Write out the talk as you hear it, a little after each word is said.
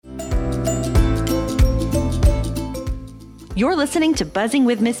You're listening to Buzzing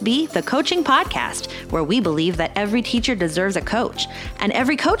with Miss B, the coaching podcast, where we believe that every teacher deserves a coach, and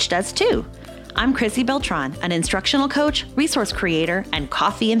every coach does too. I'm Chrissy Beltran, an instructional coach, resource creator, and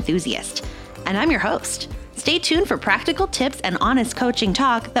coffee enthusiast. And I'm your host. Stay tuned for practical tips and honest coaching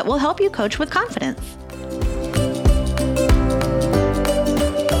talk that will help you coach with confidence.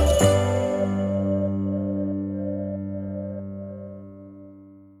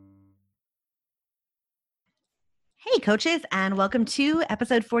 Hey, coaches, and welcome to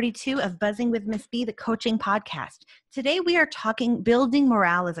episode 42 of Buzzing with Miss B, the coaching podcast. Today, we are talking building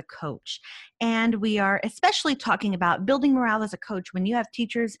morale as a coach, and we are especially talking about building morale as a coach when you have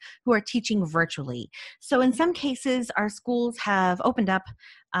teachers who are teaching virtually. So in some cases, our schools have opened up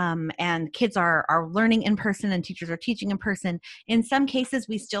and kids are learning in person and teachers are teaching in person. In some cases,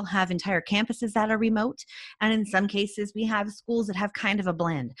 we still have entire campuses that are remote. And in some cases, we have schools that have kind of a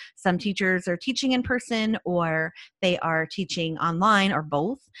blend. Some teachers are teaching in person or they are teaching online or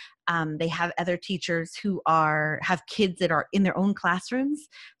both. They have other teachers who have kids that are in their own classrooms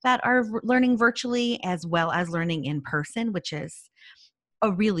that are learning virtually as well as learning in person, which is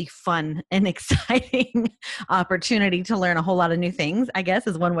a really fun and exciting opportunity to learn a whole lot of new things, I guess,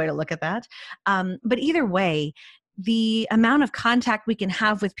 is one way to look at that. But either way, the amount of contact we can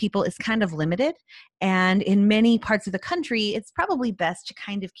have with people is kind of limited. And in many parts of the country, it's probably best to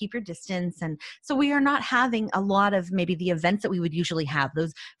kind of keep your distance. And so we are not having a lot of maybe the events that we would usually have,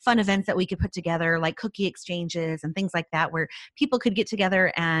 those fun events that we could put together, like cookie exchanges and things like that, where people could get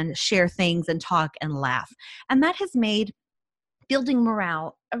together and share things and talk and laugh. And that has made building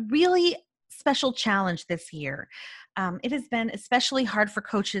morale a really special challenge this year. It has been especially hard for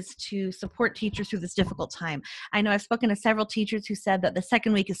coaches to support teachers through this difficult time. I know I've spoken to several teachers who said that the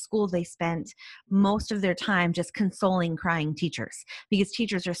second week of school, they spent most of their time just consoling crying teachers because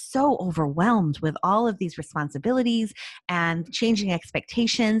teachers are so overwhelmed with all of these responsibilities and changing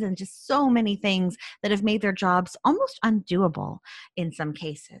expectations and just so many things that have made their jobs almost undoable in some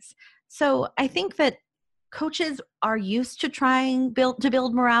cases. So I think that coaches are used to trying to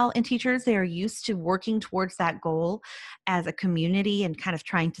build morale in teachers. They are used to working towards that goal as a community and kind of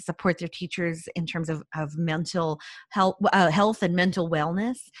trying to support their teachers in terms of mental health and mental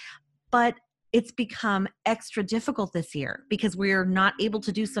wellness. But it's become extra difficult this year because we're not able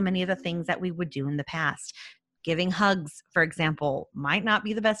to do so many of the things that we would do in the past. Giving hugs, for example, might not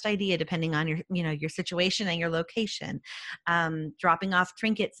be the best idea depending on your situation and your location. Dropping off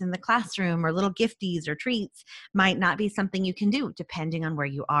trinkets in the classroom or little gifties or treats might not be something you can do depending on where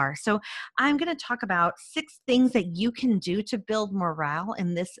you are. So I'm going to talk about 6 things that you can do to build morale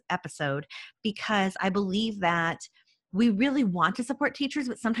in this episode because I believe that we really want to support teachers,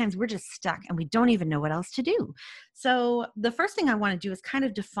 but sometimes we're just stuck and we don't even know what else to do. So the first thing I want to do is kind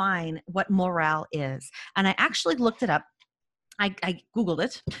of define what morale is. And I actually looked it up. I Googled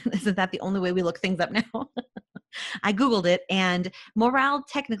it. Isn't that the only way we look things up now? I Googled it, and morale,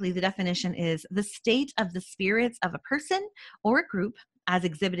 technically the definition is the state of the spirits of a person or a group as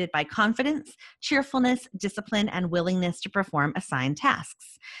exhibited by confidence, cheerfulness, discipline, and willingness to perform assigned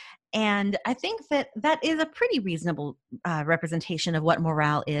tasks. And I think that is a pretty reasonable representation of what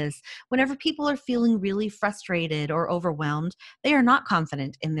morale is. Whenever people are feeling really frustrated or overwhelmed, they are not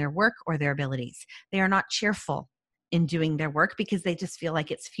confident in their work or their abilities. They are not cheerful in doing their work because they just feel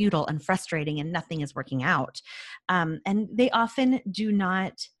like it's futile and frustrating and nothing is working out. And they often do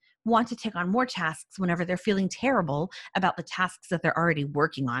not want to take on more tasks whenever they're feeling terrible about the tasks that they're already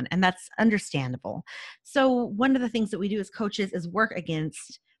working on. And that's understandable. So one of the things that we do as coaches is work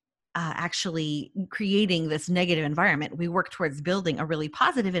against actually creating this negative environment. We work towards building a really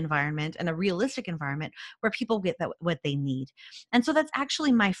positive environment and a realistic environment where people get what they need. And so that's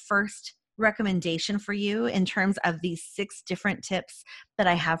actually my first recommendation for you in terms of these 6 different tips that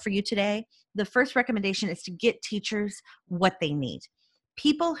I have for you today. The first recommendation is to get teachers what they need.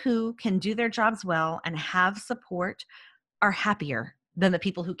 People who can do their jobs well and have support are happier than the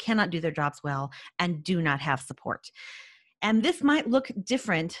people who cannot do their jobs well and do not have support. And this might look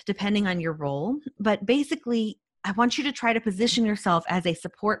different depending on your role, but basically, I want you to try to position yourself as a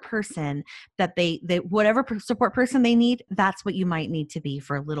support person that they whatever support person they need, that's what you might need to be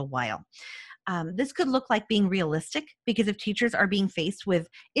for a little while. This could look like being realistic because if teachers are being faced with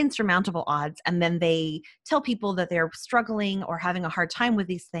insurmountable odds and then they tell people that they're struggling or having a hard time with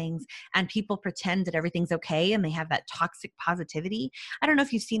these things and people pretend that everything's okay and they have that toxic positivity. I don't know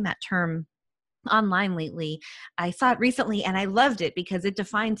if you've seen that term online lately. I saw it recently and I loved it because it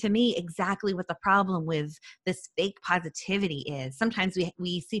defined to me exactly what the problem with this fake positivity is. Sometimes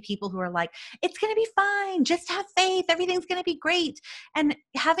we see people who are like, it's going to be fine. Just have faith. Everything's going to be great. And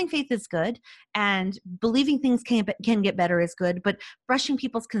having faith is good. And believing things can get better is good. But brushing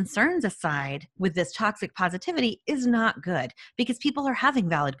people's concerns aside with this toxic positivity is not good because people are having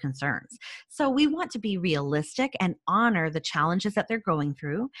valid concerns. So we want to be realistic and honor the challenges that they're going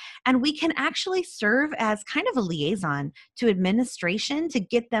through. And we can actually serve as kind of a liaison to administration to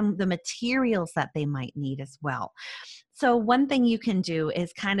get them the materials that they might need as well. So one thing you can do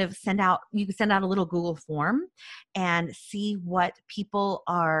is you can send out a little Google form and see what people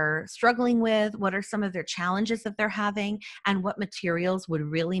are struggling with, what are some of their challenges that they're having, and what materials would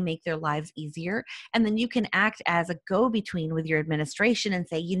really make their lives easier. And then you can act as a go-between with your administration and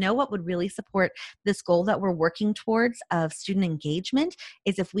say, you know what would really support this goal that we're working towards of student engagement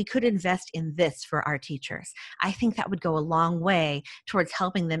is if we could invest in this for our teachers. I think that would go a long way towards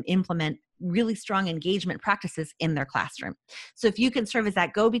helping them implement really strong engagement practices in their classroom. So if you can serve as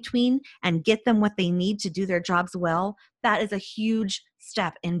that go-between and get them what they need to do their jobs well, that is a huge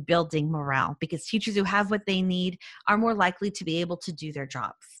step in building morale because teachers who have what they need are more likely to be able to do their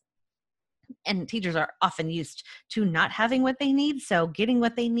jobs. And teachers are often used to not having what they need, so getting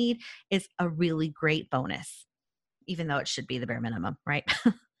what they need is a really great bonus, even though it should be the bare minimum, right?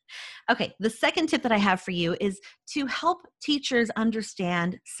 Okay, the second tip that I have for you is to help teachers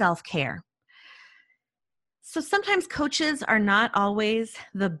understand self-care. So sometimes coaches are not always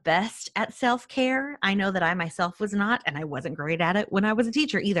the best at self-care. I know that I myself was not, and I wasn't great at it when I was a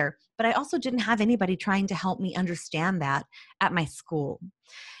teacher either, but I also didn't have anybody trying to help me understand that at my school.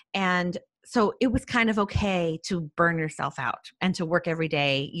 And so it was kind of okay to burn yourself out and to work every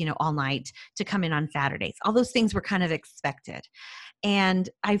day, all night, to come in on Saturdays. All those things were kind of expected. And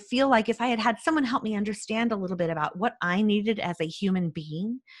I feel like if I had had someone help me understand a little bit about what I needed as a human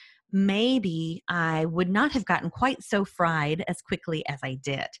being, maybe I would not have gotten quite so fried as quickly as I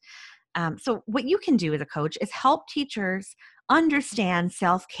did. So what you can do as a coach is help teachers understand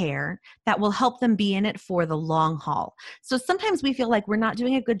self-care that will help them be in it for the long haul. So sometimes we feel like we're not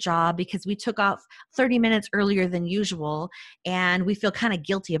doing a good job because we took off 30 minutes earlier than usual, and we feel kind of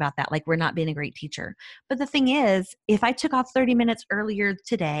guilty about that, like we're not being a great teacher. But the thing is, if I took off 30 minutes earlier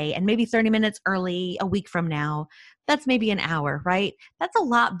today and maybe 30 minutes early a week from now, that's maybe an hour, right? That's a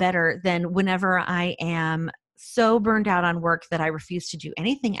lot better than whenever I am so burned out on work that I refuse to do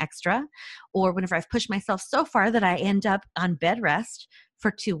anything extra, or whenever I've pushed myself so far that I end up on bed rest for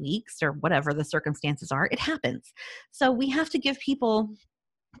 2 weeks or whatever the circumstances are. It happens. So we have to give people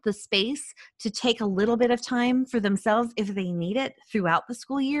the space to take a little bit of time for themselves if they need it throughout the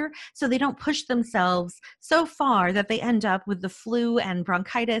school year, so they don't push themselves so far that they end up with the flu and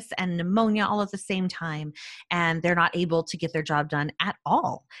bronchitis and pneumonia all at the same time, and they're not able to get their job done at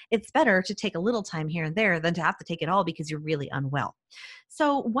all. It's better to take a little time here and there than to have to take it all because you're really unwell.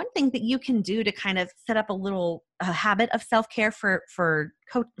 So one thing that you can do to kind of set up a habit of self-care for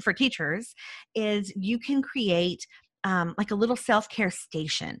teachers is you can create like a little self-care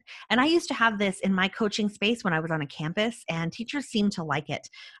station. And I used to have this in my coaching space when I was on a campus, and teachers seemed to like it.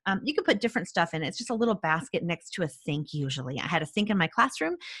 You can put different stuff in it. It's just a little basket next to a sink usually. I had a sink in my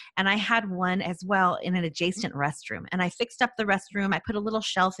classroom, and I had one as well in an adjacent restroom. And I fixed up the restroom. I put a little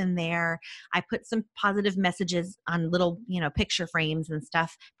shelf in there. I put some positive messages on little, picture frames and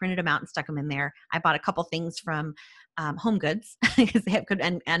stuff, printed them out and stuck them in there. I bought a couple things from Home Goods because they have good,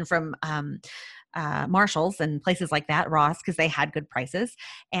 and from Marshalls and places like that, Ross, because they had good prices.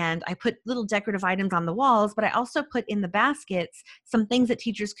 And I put little decorative items on the walls, but I also put in the baskets some things that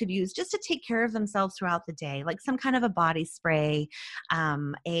teachers could use just to take care of themselves throughout the day, like some kind of a body spray,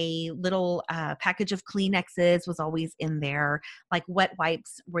 a little package of Kleenexes was always in there, like wet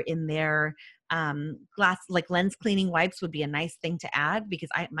wipes were in there. Like lens cleaning wipes would be a nice thing to add because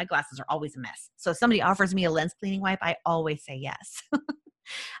my glasses are always a mess. So if somebody offers me a lens cleaning wipe, I always say yes.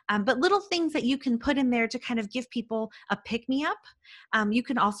 But little things that you can put in there to kind of give people a pick-me-up. You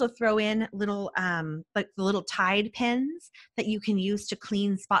can also throw in like the little Tide pens that you can use to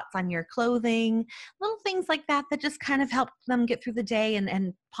clean spots on your clothing, little things like that that just kind of help them get through the day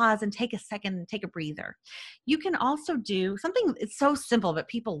and pause and take a second and take a breather. You can also do something, it's so simple, but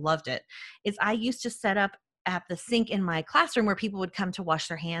people loved it, is I used to set up at the sink in my classroom where people would come to wash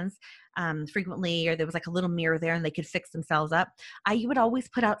their hands frequently, or there was like a little mirror there and they could fix themselves up. I would always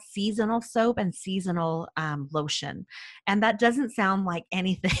put out seasonal soap and seasonal lotion. And that doesn't sound like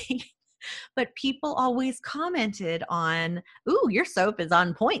anything But people always commented on, "Ooh, your soap is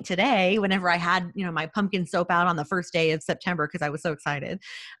on point today," whenever I had, my pumpkin soap out on the first day of September because I was so excited.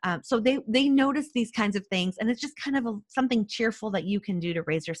 So they notice these kinds of things, and it's just kind of something cheerful that you can do to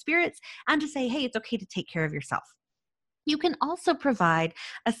raise your spirits and to say, hey, it's okay to take care of yourself. You can also provide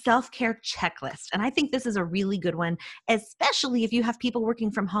a self-care checklist. And I think this is a really good one, especially if you have people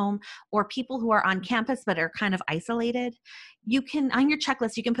working from home or people who are on campus but are kind of isolated. You can, on your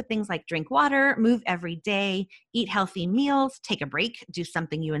checklist, you can put things like drink water, move every day, eat healthy meals, take a break, do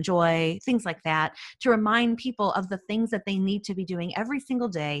something you enjoy, things like that, to remind people of the things that they need to be doing every single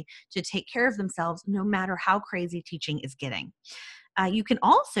day to take care of themselves, no matter how crazy teaching is getting. You can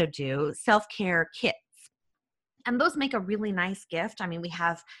also do self-care kits. And those make a really nice gift. I mean, we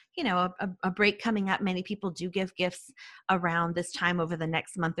have, a break coming up. Many people do give gifts around this time over the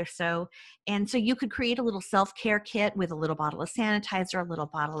next month or so. And so you could create a little self-care kit with a little bottle of sanitizer, a little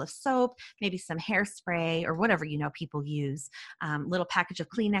bottle of soap, maybe some hairspray or whatever, people use, little package of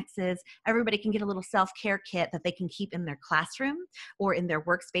Kleenexes. Everybody can get a little self-care kit that they can keep in their classroom or in their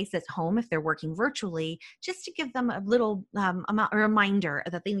workspace at home if they're working virtually, just to give them a little a reminder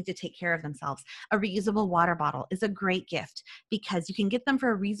that they need to take care of themselves. A reusable water bottle is a great gift because you can get them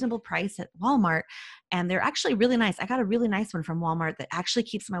for a reasonable price at Walmart, and they're actually really nice. I got a really nice one from Walmart that actually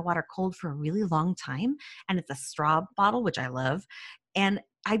keeps my water cold for a really long time, and it's a straw bottle, which I love. And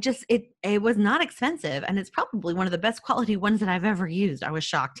it was not expensive, and it's probably one of the best quality ones that I've ever used. I was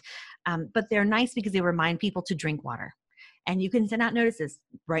shocked. But they're nice because they remind people to drink water. And you can send out notices.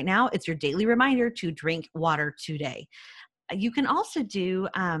 Right now, it's your daily reminder to drink water today. You can also do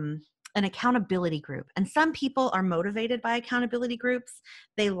an accountability group. And some people are motivated by accountability groups.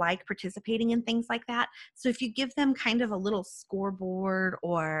 They like participating in things like that. So if you give them kind of a little scoreboard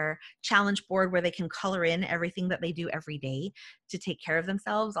or challenge board where they can color in everything that they do every day to take care of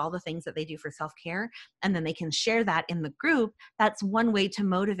themselves, all the things that they do for self-care, and then they can share that in the group, that's one way to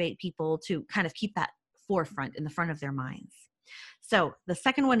motivate people to kind of keep that forefront in the front of their minds. So the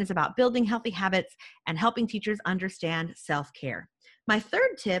second one is about building healthy habits and helping teachers understand self-care. My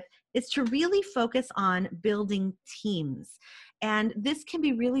third tip is to really focus on building teams. And this can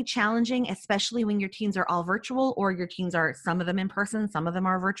be really challenging, especially when your teams are all virtual or your teams are some of them in person, some of them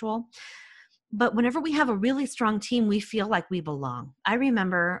are virtual. But whenever we have a really strong team, we feel like we belong. I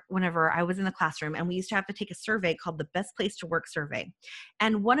remember whenever I was in the classroom and we used to have to take a survey called the Best Place to Work survey.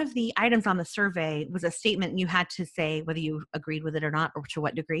 And one of the items on the survey was a statement you had to say whether you agreed with it or not or to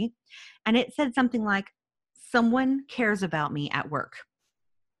what degree. And it said something like, "Someone cares about me at work."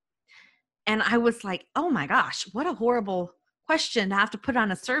 And I was like, oh my gosh, what a horrible question to have to put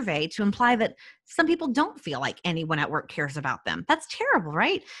on a survey to imply that some people don't feel like anyone at work cares about them. That's terrible,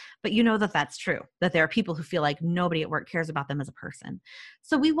 right? But you know that that's true, that there are people who feel like nobody at work cares about them as a person.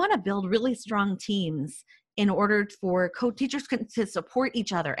 So we want to build really strong teams in order for teachers to support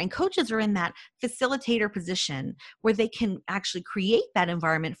each other. And coaches are in that facilitator position where they can actually create that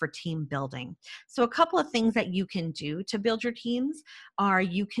environment for team building. So a couple of things that you can do to build your teams are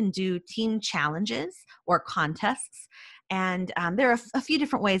you can do team challenges or contests. And there are a few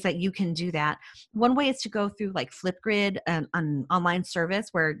different ways that you can do that. One way is to go through like Flipgrid, an online service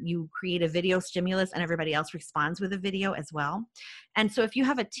where you create a video stimulus and everybody else responds with a video as well. And so if you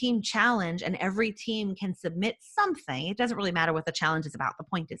have a team challenge and every team can submit something, it doesn't really matter what the challenge is about. The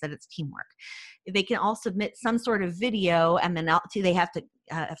point is that it's teamwork. They can all submit some sort of video, and then they have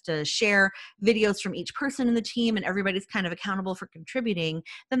to share videos from each person in the team, and everybody's kind of accountable for contributing.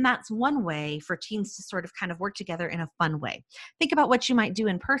 Then that's one way for teams to sort of kind of work together in a fun way. Think about what you might do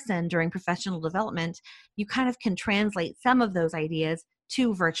in person during professional development. You kind of can translate some of those ideas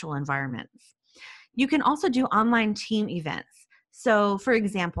to virtual environments. You can also do online team events. So, for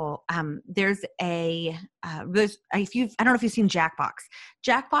example, I don't know if you've seen Jackbox.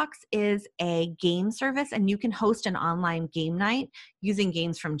 Jackbox is a game service, and you can host an online game night using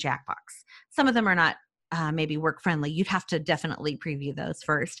games from Jackbox. Some of them are not maybe work friendly. You'd have to definitely preview those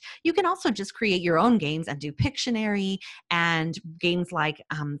first. You can also just create your own games and do Pictionary and games like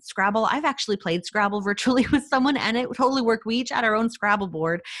Scrabble. I've actually played Scrabble virtually with someone, and it totally worked. We each had our own Scrabble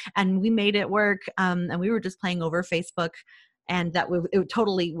board, and we made it work. And we were just playing over Facebook. And it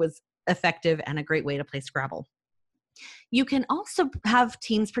totally was effective and a great way to play Scrabble. You can also have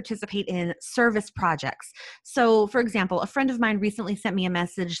teams participate in service projects. So, for example, a friend of mine recently sent me a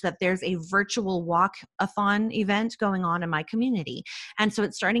message that there's a virtual walk-a-thon event going on in my community. And so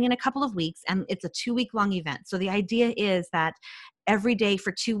it's starting in a couple of weeks, and it's a 2-week-long event. So the idea is that every day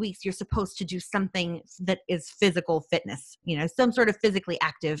for 2 weeks, you're supposed to do something that is physical fitness, some sort of physically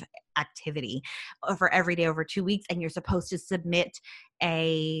active activity for every day over 2 weeks. And you're supposed to submit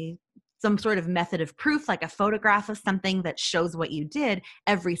a some sort of method of proof, like a photograph of something that shows what you did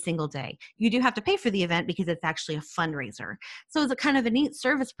every single day. You do have to pay for the event because it's actually a fundraiser. So it's a kind of a neat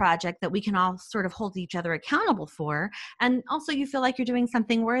service project that we can all sort of hold each other accountable for. And also you feel like you're doing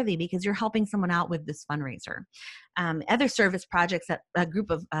something worthy because you're helping someone out with this fundraiser. Other service projects that a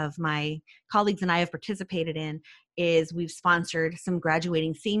group of my colleagues and I have participated in is we've sponsored some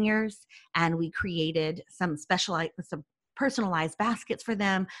graduating seniors, and we created some personalized baskets for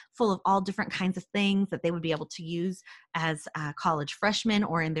them full of all different kinds of things that they would be able to use as college freshmen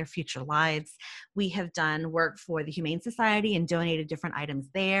or in their future lives. We have done work for the Humane Society and donated different items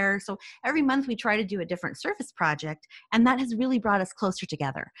there. So every month we try to do a different service project, and that has really brought us closer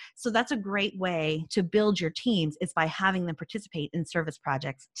together. So that's a great way to build your teams, is by having them participate in service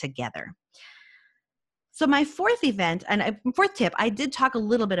projects together. So my fourth tip, I did talk a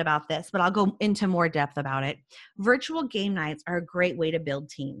little bit about this, but I'll go into more depth about it. Virtual game nights are a great way to build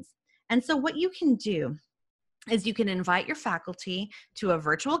teams. And so what you can do is you can invite your faculty to a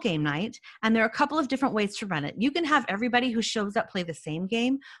virtual game night, and there are a couple of different ways to run it. You can have everybody who shows up play the same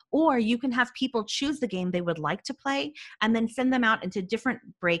game, or you can have people choose the game they would like to play and then send them out into different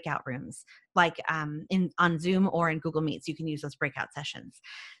breakout rooms, like on Zoom or in Google Meets. You can use those breakout sessions.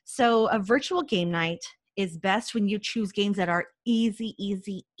 So a virtual game night is best when you choose games that are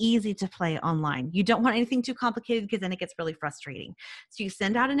easy to play online. You don't want anything too complicated because then it gets really frustrating. So you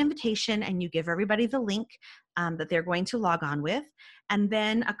send out an invitation and you give everybody the link that they're going to log on with. And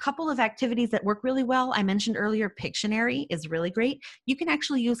then a couple of activities that work really well. I mentioned earlier, Pictionary is really great. You can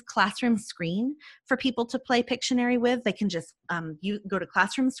actually use Classroom Screen for people to play Pictionary with. They can just you go to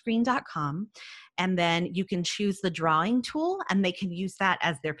classroomscreen.com, and then you can choose the drawing tool, and they can use that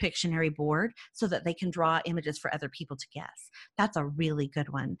as their Pictionary board so that they can draw images for other people to guess. That's a really good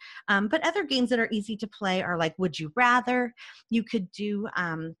one. But other games that are easy to play are like Would You Rather. You could do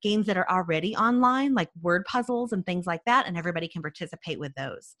games that are already online, like word puzzles and things like that, and everybody can participate with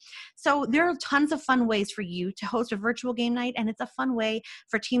those. So there are tons of fun ways for you to host a virtual game night, and it's a fun way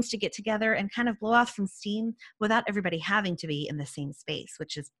for teams to get together and kind of blow off some steam without everybody having to be in the same space,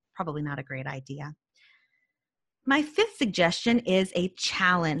 which is probably not a great idea. My fifth suggestion is a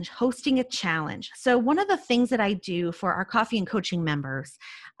challenge, hosting a challenge. So one of the things that I do for our coffee and coaching members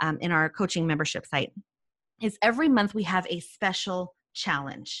in our coaching membership site is every month we have a special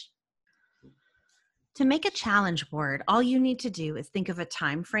challenge. To make a challenge board, all you need to do is think of a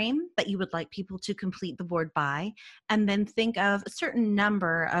time frame that you would like people to complete the board by, and then think of a certain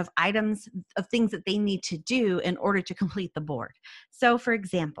number of items of things that they need to do in order to complete the board. So for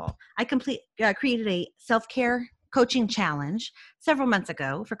example, I created a self-care coaching challenge several months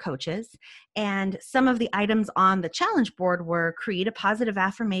ago for coaches, and some of the items on the challenge board were create a positive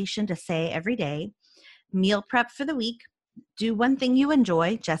affirmation to say every day, meal prep for the week, do one thing you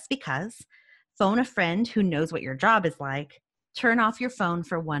enjoy just because, phone a friend who knows what your job is like, turn off your phone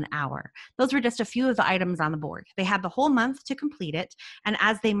for 1 hour. Those were just a few of the items on the board. They had the whole month to complete it, and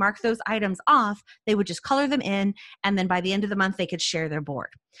as they marked those items off, they would just color them in, and then by the end of the month, they could share their board.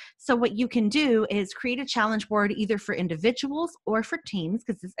 So what you can do is create a challenge board either for individuals or for teams,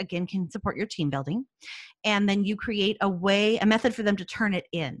 because this, again, can support your team building, and then you create a method for them to turn it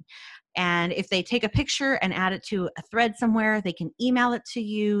in. And if they take a picture and add it to a thread somewhere, they can email it to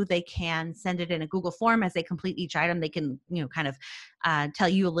you. They can send it in a Google form as they complete each item. They can, kind of tell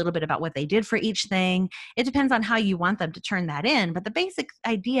you a little bit about what they did for each thing. It depends on how you want them to turn that in. But the basic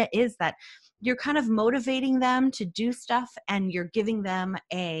idea is that you're kind of motivating them to do stuff, and you're giving them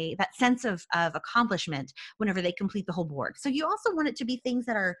that sense of accomplishment whenever they complete the whole board. So you also want it to be things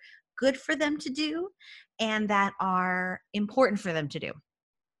that are good for them to do and that are important for them to do.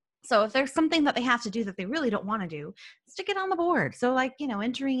 So if there's something that they have to do that they really don't want to do, stick it on the board. So like,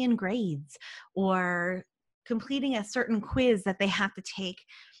 entering in grades or completing a certain quiz that they have to take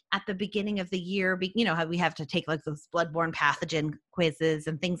at the beginning of the year. How we have to take like those bloodborne pathogen quizzes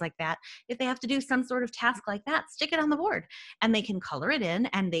and things like that. If they have to do some sort of task like that, stick it on the board, and they can color it in,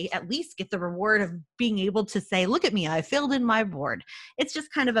 and they at least get the reward of being able to say, look at me, I filled in my board. It's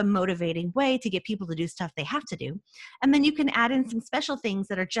just kind of a motivating way to get people to do stuff they have to do. And then you can add in some special things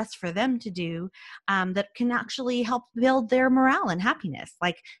that are just for them to do that can actually help build their morale and happiness,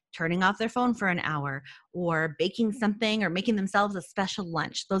 like turning off their phone for an hour, or baking something, or making themselves a special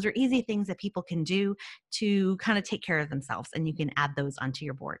lunch. Those are easy things that people can do to kind of take care of themselves, and you can add those onto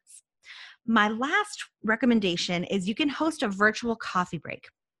your boards. My last recommendation is you can host a virtual coffee break.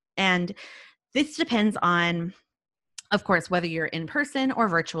 And this depends on, of course, whether you're in person or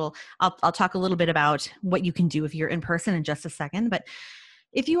virtual. I'll talk a little bit about what you can do if you're in person in just a second, but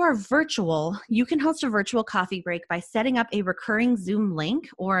If you are virtual, you can host a virtual coffee break by setting up a recurring Zoom link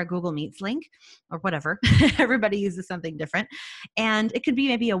or a Google Meets link or whatever. Everybody uses something different. And it could be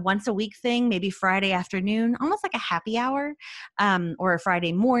maybe a once a week thing, maybe Friday afternoon, almost like a happy hour, or a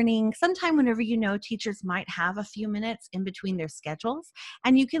Friday morning, sometime whenever you know teachers might have a few minutes in between their schedules.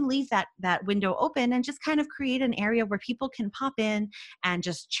 And you can leave that window open and just kind of create an area where people can pop in and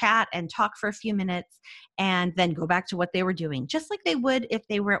just chat and talk for a few minutes and then go back to what they were doing, just like they would if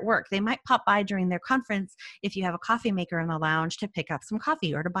they were at work. They might pop by during their conference if you have a coffee maker in the lounge to pick up some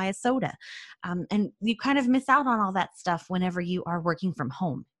coffee or to buy a soda. And you kind of miss out on all that stuff whenever you are working from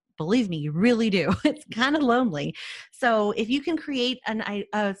home. Believe me, you really do. It's kind of lonely. So if you can create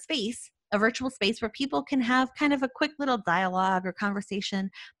a space, a virtual space where people can have kind of a quick little dialogue or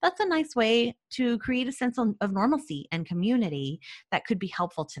conversation, that's a nice way to create a sense of normalcy and community that could be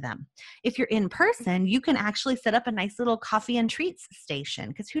helpful to them. If you're in person, you can actually set up a nice little coffee and treats station,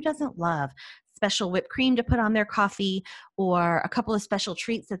 because who doesn't love special whipped cream to put on their coffee, or a couple of special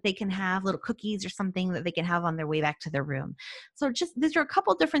treats that they can have, little cookies or something that they can have on their way back to their room. So just these are a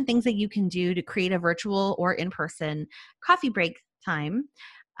couple different things that you can do to create a virtual or in-person coffee break time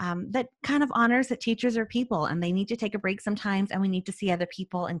that kind of honors that teachers are people and they need to take a break sometimes, and we need to see other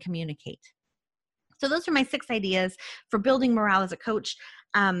people and communicate. So those are my 6 ideas for building morale as a coach.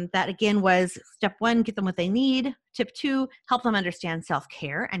 That again was step 1, get them what they need. Tip 2, help them understand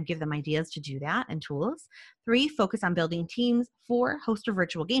self-care and give them ideas to do that and tools. 3, focus on building teams. 4, host a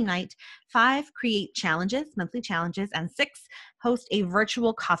virtual game night. 5, create challenges, monthly challenges. And 6, host a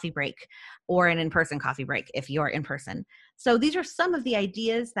virtual coffee break or an in-person coffee break if you're in person. So these are some of the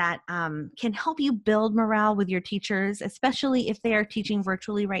ideas that can help you build morale with your teachers, especially if they are teaching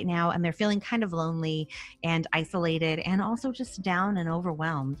virtually right now and they're feeling kind of lonely and isolated and also just down and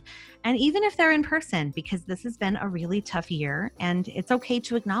overwhelmed. And even if they're in person, because this has been a really tough year, and it's okay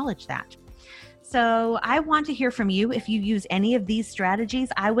to acknowledge that. So I want to hear from you. If you use any of these strategies,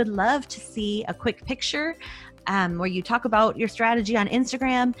 I would love to see a quick picture where you talk about your strategy on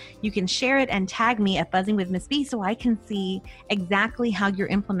Instagram. You can share it and tag me at Buzzing with Miss B so I can see exactly how you're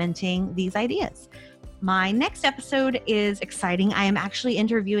implementing these ideas. My next episode is exciting. I am actually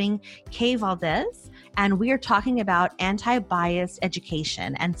interviewing Kay Valdez, and we are talking about anti-bias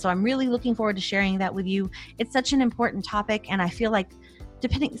education. And so I'm really looking forward to sharing that with you. It's such an important topic, and I feel like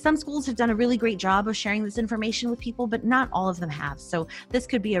some schools have done a really great job of sharing this information with people, but not all of them have. So this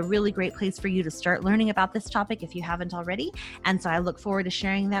could be a really great place for you to start learning about this topic if you haven't already. And so I look forward to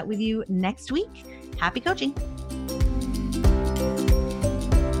sharing that with you next week. Happy coaching.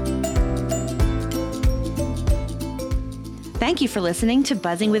 Thank you for listening to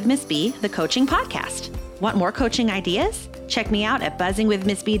Buzzing with Miss B, the coaching podcast. Want more coaching ideas? Check me out at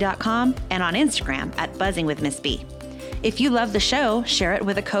buzzingwithmissb.com and on Instagram at buzzingwithmissb. If you love the show, share it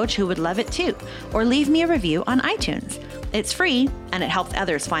with a coach who would love it too, or leave me a review on iTunes. It's free and it helps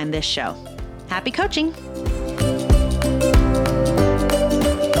others find this show. Happy coaching!